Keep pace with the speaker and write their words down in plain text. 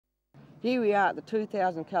Here we are at the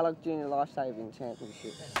 2000 Kellogg Junior Lifesaving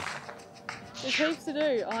Championship. There's heaps to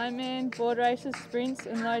do: Ironman, board races, sprints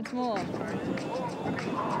and loads more.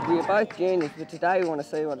 We are both juniors, but today we want to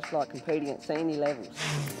see what it's like competing at senior levels.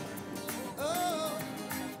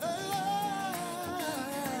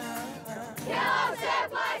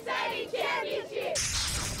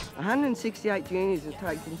 168 juniors have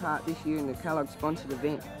taken part this year in the Kellogg sponsored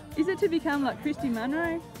event. Is it to become like Christy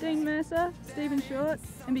Munro, Dean Mercer, Stephen Short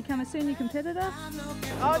and become a senior competitor?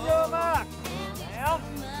 On your mark! Now!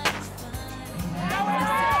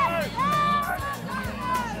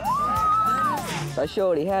 So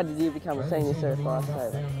Shorty, how did you become a senior surf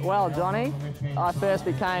lifesaver? Well, Johnny, I first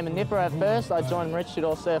became a nipper at first. I joined Richard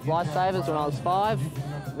Surf Lifesavers when I was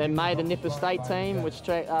 5, then made a nipper state team which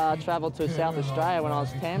travelled to South Australia when I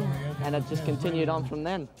was 10, and it just continued on from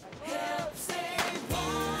then.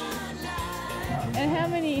 And how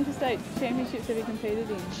many interstate championships have you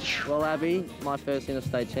competed in? Well, Abby, my first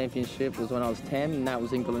interstate championship was when I was 10, and that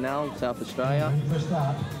was in Glenelg, South Australia.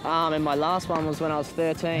 And my last one was when I was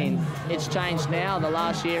 13. It's changed now. The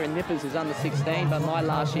last year in nippers is under 16, but my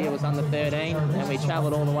last year was under 13, and we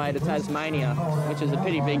travelled all the way to Tasmania, which is a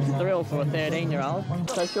pretty big thrill for a 13-year-old.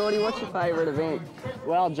 So Shorty, what's your favourite event?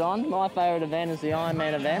 Well, John, my favourite event is the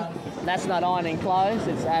Ironman event. That's not ironing clothes,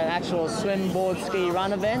 it's an actual swim, board, ski,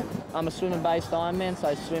 run event. I'm a swimmer-based Ironman,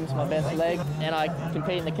 so swim's my best leg, and I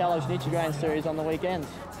compete in the Kellogg's Nutrigrain series on the weekends.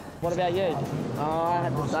 What about you? Oh, I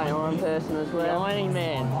had to say iron person as well. The ironing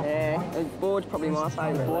man. Yeah, board's probably my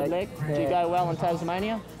favourite Board leg. Yeah. Do you go well in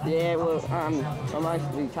Tasmania? Yeah, well, I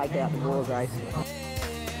mostly take out the board race.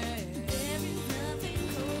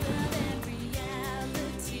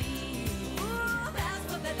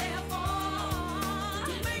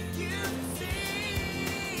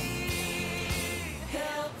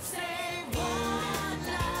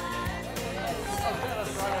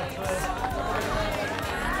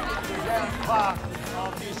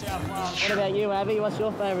 What about you, Abby? What's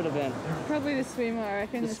your favourite event? Probably the swim, I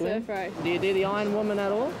reckon, the surf race. Do you do the Iron Woman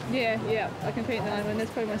at all? Yeah, I compete in the Ironman.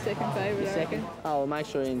 That's probably my second favourite, I reckon. Oh, well, make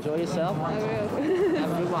sure you enjoy yourself. I will.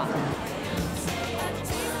 Have a good one.